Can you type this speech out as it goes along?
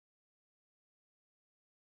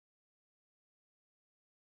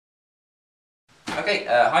Okay,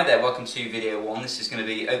 hi there, welcome to video 1. This is going to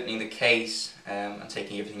be opening the case and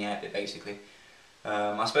taking everything out of it basically.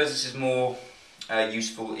 I suppose this is more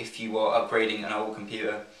useful if you are upgrading an old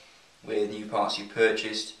computer with new parts you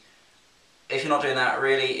purchased. If you're not doing that,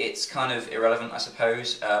 really it's kind of irrelevant, I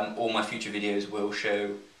suppose. All my future videos will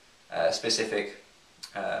show specific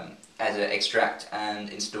how to extract and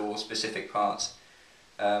install specific parts.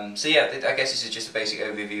 So yeah, I guess this is just a basic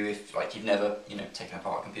overview if you've never taken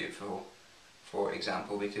apart a computer before, for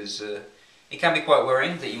example, because it can be quite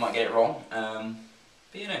worrying that you might get it wrong. But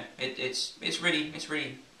it's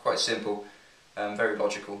really quite simple, very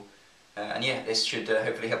logical, and yeah, this should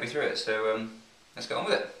hopefully help you through it. So let's get on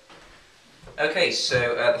with it. Okay,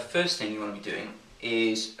 so the first thing you want to be doing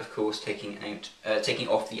is, of course, taking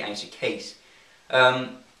off the outer case.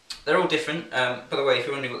 They're all different. By the way, if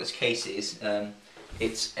you're wondering what this case is,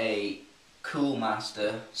 it's a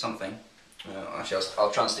Coolmaster something. Actually, I'll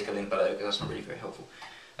try and stick a link below because that's not really very helpful.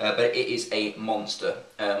 But it is a monster.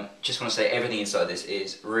 Just want to say everything inside this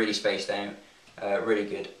is really spaced out, really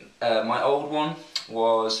good. My old one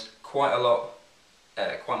was quite a lot,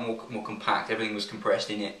 more compact. Everything was compressed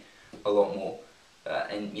in it a lot more,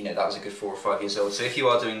 and that was a good 4 or 5 years old. So if you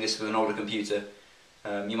are doing this with an older computer,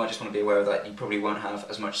 you might just want to be aware of that. You probably won't have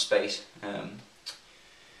as much space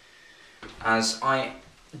as I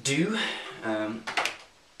do.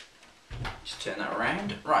 Just turn that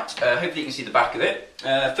around. Right, hopefully you can see the back of it.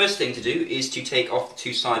 First thing to do is to take off the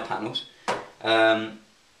 2 side panels.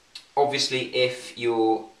 Obviously, if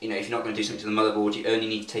you're not going to do something to the motherboard, you only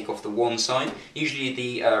need to take off the one side. Usually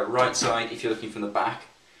the right side, if you're looking from the back,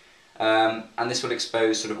 and this will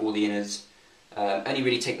expose sort of all the innards. Only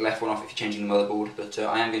really take the left one off if you're changing the motherboard, but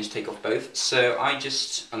I am going to take off both. So I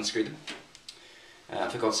just unscrew them.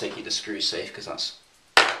 For God's sake, keep the screws safe, because that's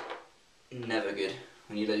never good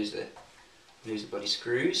when you lose the bloody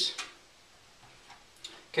screws.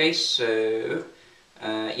 Okay, so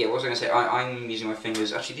yeah, what was I going to say? I'm using my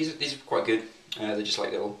fingers. Actually, these are quite good. They're just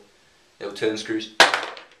like little turn screws.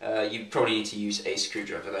 You probably need to use a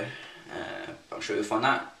screwdriver though. But I'm sure you'll find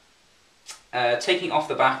that. Taking off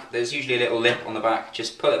the back, there's usually a little lip on the back.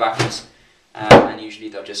 Just pull it backwards, and usually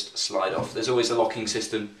they'll just slide off. There's always a locking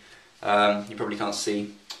system. You probably can't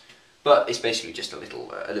see, but it's basically just a little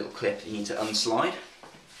clip you need to unslide.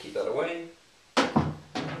 Keep that away.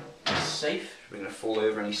 It's safe. We're going to fall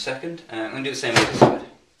over any second. I'm going to do the same with this side.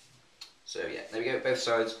 So yeah, there we go. Both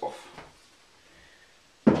sides off.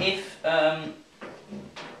 If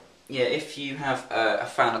you have a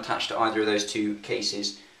fan attached to either of those 2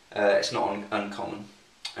 cases, it's not uncommon.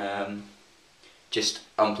 Just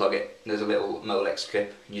unplug it. There's a little Molex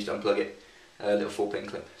clip. You just unplug it. A little 4-pin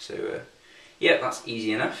clip. So yeah, that's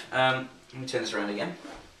easy enough. Let me turn this around again.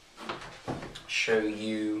 Show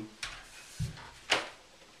you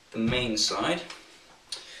the main side.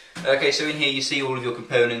 Okay, so in here you see all of your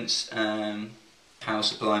components, power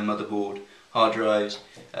supply, motherboard, hard drives.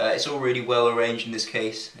 It's all really well arranged in this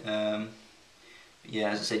case. Yeah,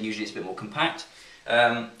 as I said, usually it's a bit more compact.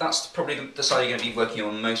 That's probably the side you're going to be working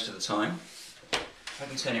on most of the time. If I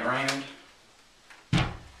can turn it around.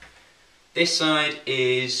 This side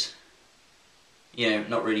is,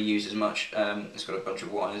 not really used as much. It's got a bunch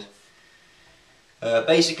of wires.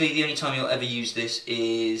 Basically, the only time you'll ever use this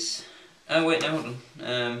is... Oh wait, no, hold on.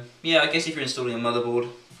 Yeah, I guess if you're installing a motherboard,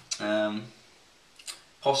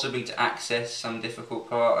 possibly to access some difficult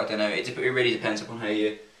part. I don't know. It really depends upon how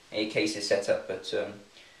your case is set up. But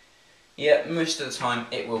yeah, most of the time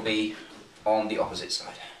it will be on the opposite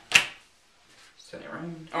side. Let's turn it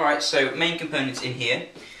around. All right. So main components in here.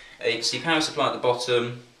 You can see power supply at the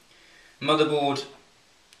bottom, motherboard,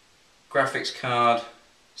 graphics card,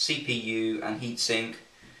 CPU and heatsink.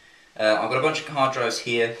 I've got a bunch of hard drives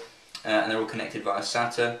here, and they're all connected via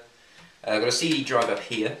SATA. I've got a CD drive up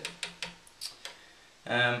here,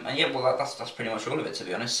 and yeah, well that's pretty much all of it, to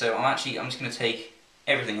be honest. So I'm just going to take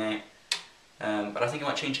everything out, but I think I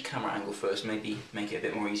might change the camera angle first, maybe make it a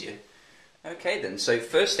bit more easier. Okay then, so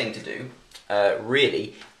first thing to do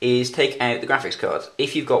really is take out the graphics card.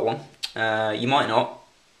 If you've got one, you might not.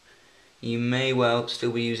 You may well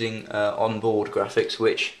still be using onboard graphics,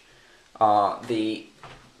 which are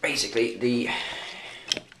basically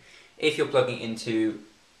if you're plugging into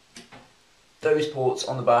those ports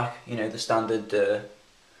on the back, the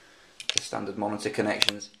standard monitor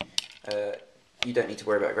connections, you don't need to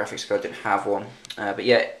worry about a graphics card. I don't have one, but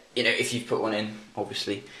yeah, if you've put one in,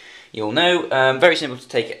 obviously you'll know. Very simple to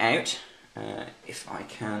take it out. If I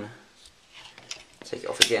can take it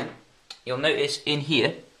off again, you'll notice in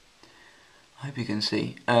here, I hope you can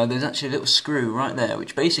see, there's actually a little screw right there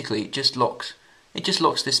which basically just locks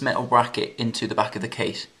this metal bracket into the back of the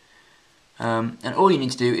case. And all you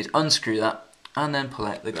need to do is unscrew that and then pull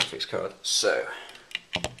out the graphics card. So,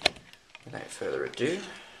 without further ado,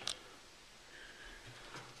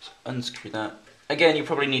 unscrew that. Again, you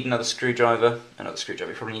probably need another screwdriver.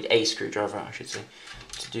 You probably need a screwdriver, I should say,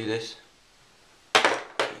 to do this. There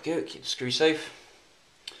you go, keep the screw safe.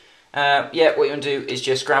 Yeah, what you want to do is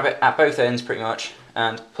just grab it at both ends pretty much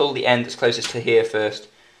and pull the end that's closest to here first.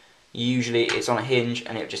 Usually it's on a hinge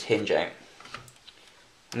and it'll just hinge out.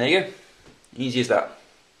 And there you go, easy as that.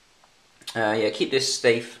 Yeah, keep this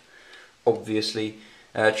safe, obviously.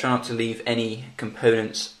 Try not to leave any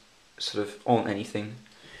components sort of on anything.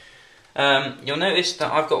 You'll notice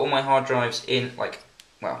that I've got all my hard drives in, like,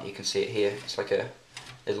 well, you can see it here, it's like a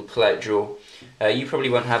little pull-out drawer. You probably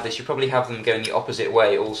won't have this, you probably have them going the opposite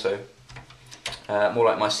way also. More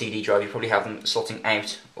like my CD drive, you probably have them slotting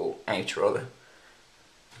out, or out rather.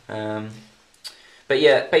 But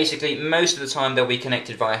yeah, basically most of the time they'll be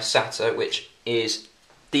connected via SATA, which is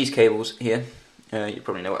these cables here. You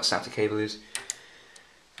probably know what a SATA cable is.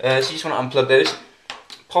 So you just want to unplug those.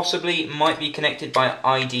 Possibly might be connected by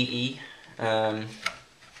IDE, I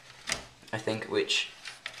think, which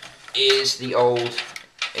is the old,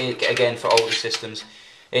 again for older systems,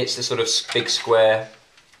 it's the sort of big square,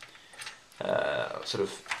 sort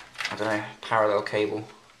of, I don't know, parallel cable.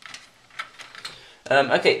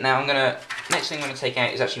 Okay, now next thing I'm going to take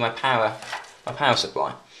out is actually my power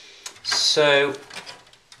supply. So,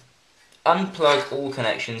 unplug all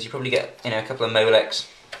connections. You probably get, you know, a couple of Molex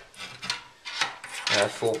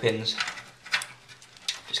 4 pins.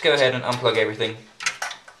 Just go ahead and unplug everything.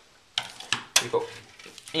 We've got,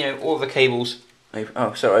 you know, all the cables.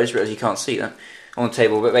 Oh, sorry, I just realised you can't see that on the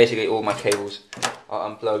table, but basically all my cables are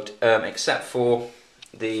unplugged, except for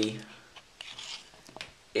the,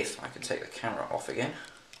 if I can take the camera off again,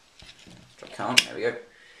 which I can't, there we go.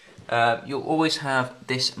 You'll always have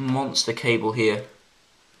this monster cable here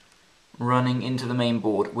running into the main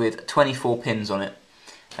board with 24 pins on it,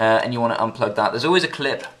 and you want to unplug that. There's always a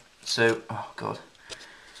clip, so, oh god,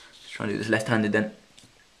 let's try and do this left-handed then.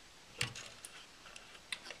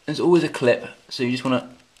 There's always a clip, so you just want to,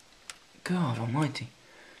 God almighty,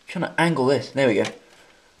 I'm trying to angle this, there we go.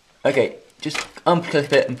 Okay, just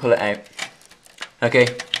unclip it and pull it out. Okay,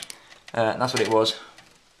 that's what it was.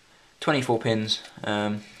 24 pins.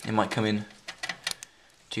 It might come in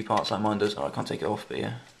 2 parts like mine does. Oh, I can't take it off, but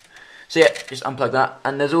yeah. So yeah, just unplug that.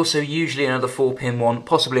 And there's also usually another 4-pin one,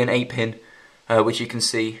 possibly an 8-pin, which you can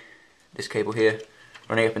see this cable here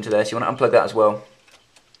running up into there. So you want to unplug that as well.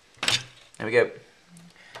 There we go.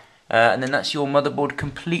 And then that's your motherboard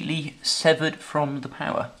completely severed from the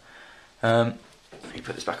power. Let me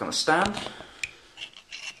put this back on the stand.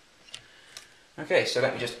 Okay, so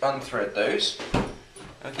let me just unthread those.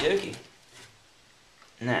 Okie dokie.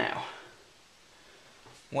 Now,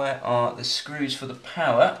 where are the screws for the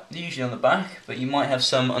power? They're usually on the back, but you might have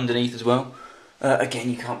some underneath as well. Again,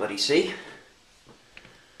 you can't bloody see.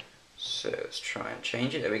 So let's try and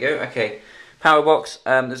change it. There we go. Okay, power box.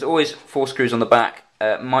 There's always 4 screws on the back.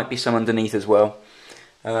 Might be some underneath as well.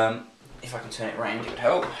 If I can turn it around, it would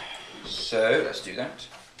help. So let's do that.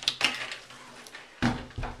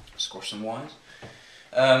 Squash some wires.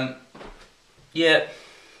 Yeah,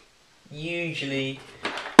 usually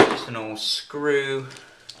just a normal screw.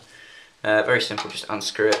 Very simple, just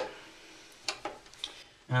unscrew it.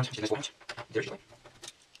 And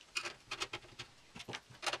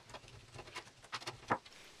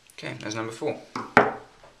okay, there's number 4.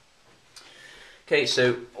 Okay,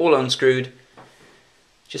 so all unscrewed,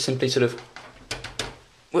 just simply sort of,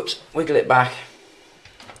 whoops, wiggle it back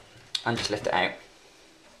and just lift it out.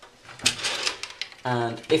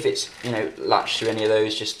 And if it's, you know, latched to any of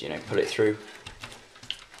those, just, you know, pull it through.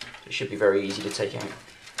 It should be very easy to take out.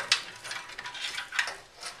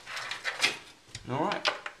 Alright.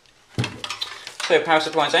 So power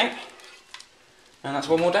supply's out, and that's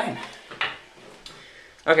one more down.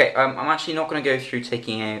 Okay, I'm actually not going to go through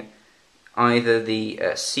taking out either the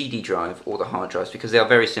CD drive or the hard drives because they are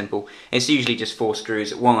very simple. It's usually just 4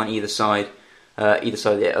 screws, one on either side of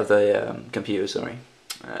the computer. Sorry.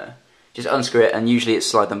 Just unscrew it, and usually it's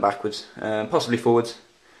slide them backwards, possibly forwards,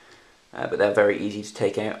 but they're very easy to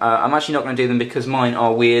take out. I'm actually not going to do them because mine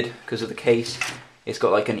are weird because of the case. It's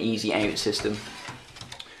got like an easy out system,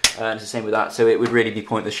 and it's the same with that, so it would really be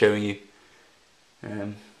pointless showing you,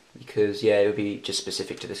 because yeah, it would be just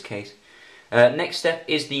specific to this case. Next step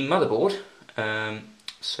is the motherboard,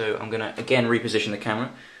 so I'm going to again reposition the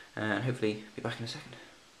camera and hopefully be back in a second.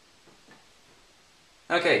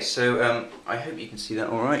 Okay, so I hope you can see that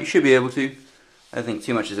alright. You should be able to. I don't think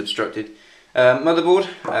too much is obstructed. Motherboard,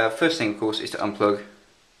 first thing of course is to unplug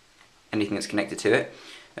anything that's connected to it.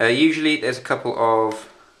 Usually there's a couple of,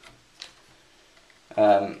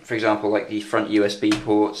 for example, like the front USB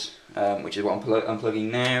ports, which is what I'm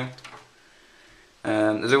unplugging now.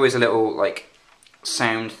 There's always a little like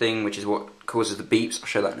sound thing, which is what causes the beeps. I'll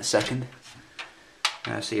show that in a second.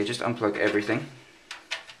 So yeah, just unplug everything.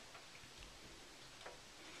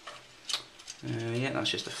 Yeah,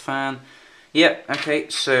 that's just a fan. Yeah, okay.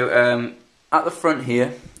 So at the front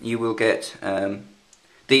here, you will get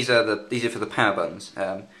these are for the power buttons,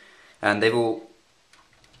 and they've all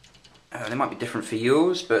they might be different for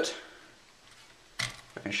yours, but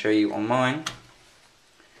I can show you on mine.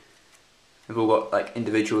 They've all got like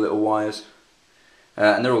individual little wires,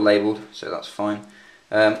 and they're all labelled, so that's fine.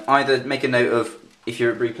 Either make a note of, if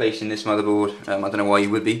you're replacing this motherboard, I don't know why you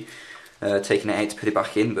would be taking it out to put it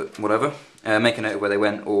back in, but whatever. Make a note of where they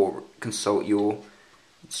went, or consult your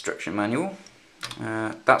instruction manual.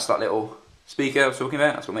 That's that little speaker I was talking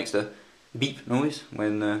about. That's what makes the beep noise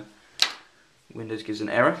when Windows gives an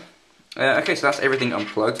error. Okay, so that's everything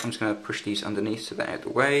unplugged. I'm just going to push these underneath so they're out of the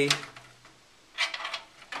way.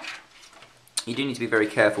 You do need to be very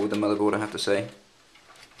careful with the motherboard, I have to say.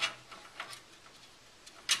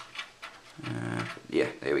 Yeah,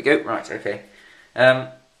 there we go. Right, okay.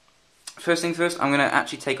 First thing first, I'm going to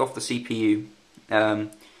actually take off the CPU.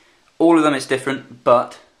 All of them is different,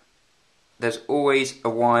 but there's always a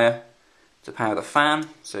wire to power the fan,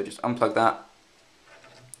 so just unplug that,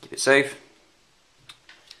 keep it safe.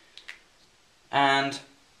 And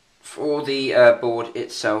for the board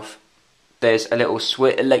itself, there's a little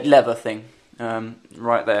like lever thing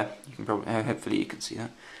right there. You can probably, hopefully you can see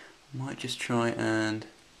that. I might just try and,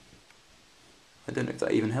 I don't know if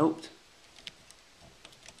that even helped.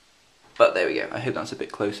 But there we go, I hope that's a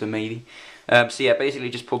bit closer maybe. So yeah, basically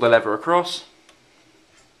just pull the lever across.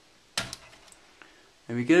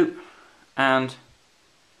 There we go. And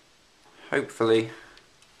hopefully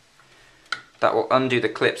that will undo the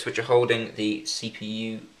clips which are holding the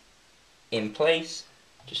CPU in place.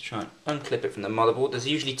 Just try and unclip it from the motherboard. There's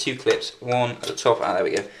usually two clips, one at the top, there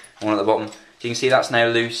we go, and one at the bottom. So you can see that's now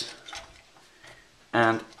loose.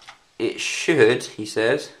 And it should, he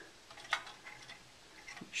says,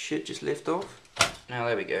 should just lift off. Now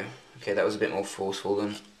there we go. Okay, that was a bit more forceful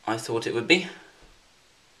than I thought it would be.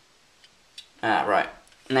 Right.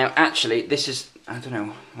 Now actually, this is, I don't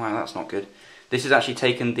know, wow, that's not good. This has actually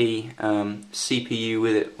taken the CPU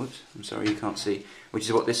with it. Whoops, I'm sorry, you can't see. Which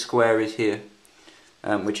is what this square is here,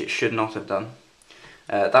 which it should not have done.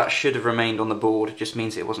 That should have remained on the board. It just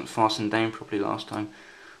means it wasn't fastened down properly last time.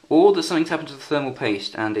 Or that something's happened to the thermal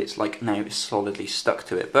paste and it's like now it's solidly stuck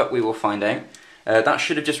to it. But we will find out. That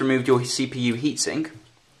should have just removed your CPU heatsink.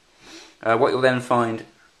 What you'll then find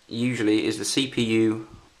usually is the CPU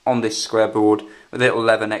on this square board with a little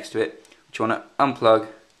lever next to it, which you want to unplug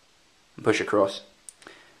and push across,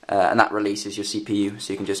 and that releases your CPU,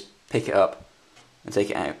 so you can just pick it up and take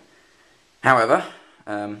it out. However,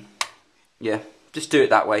 yeah, just do it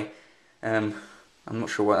that way. I'm not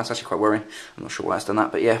sure why, that's actually quite worrying. I'm not sure why it's done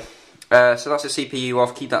that, but yeah. So that's the CPU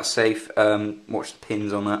off, keep that safe, watch the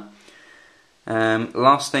pins on that.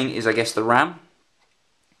 Last thing is, I guess, the RAM.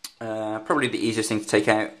 Probably the easiest thing to take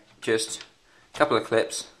out, just a couple of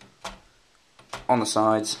clips on the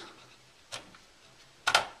sides,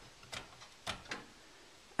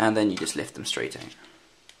 and then you just lift them straight out.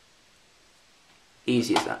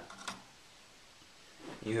 Easy as that.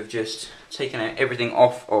 You have just taken out everything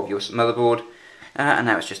off of your motherboard, and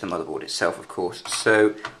now it's just the motherboard itself, of course.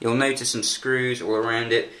 So you'll notice some screws all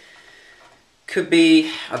around it. Could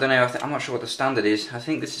be, I don't know, I'm not sure what the standard is. I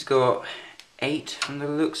think this has got 8 from the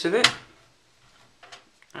looks of it.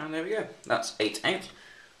 And there we go, that's 8 out.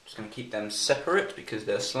 Just going to keep them separate because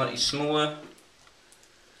they're slightly smaller.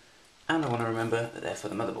 And I want to remember that they're for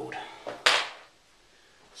the motherboard.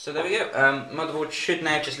 So there we go, motherboard should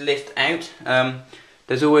now just lift out.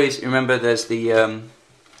 There's always, remember, there's the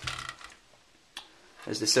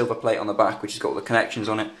silver plate on the back which has got all the connections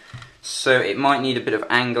on it. So it might need a bit of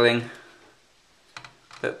angling,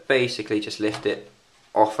 but basically just lift it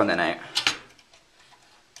off and then out.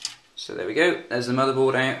 So there we go, there's the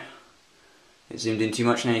motherboard out. It zoomed in too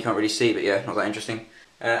much now, you can't really see, but yeah, not that interesting.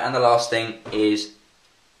 And the last thing is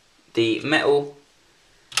the metal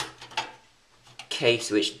case,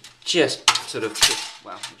 which just sort of,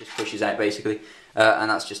 well, it just pushes out basically, and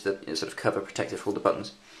that's just the sort of cover protective for all the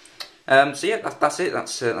buttons. So yeah, that's it.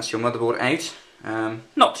 That's your motherboard out.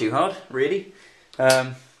 Not too hard, really.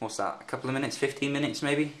 What's that? A couple of minutes, 15 minutes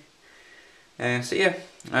maybe. So yeah,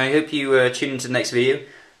 I hope you tune into the next video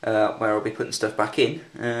where I'll be putting stuff back in.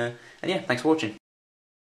 And yeah, thanks for watching.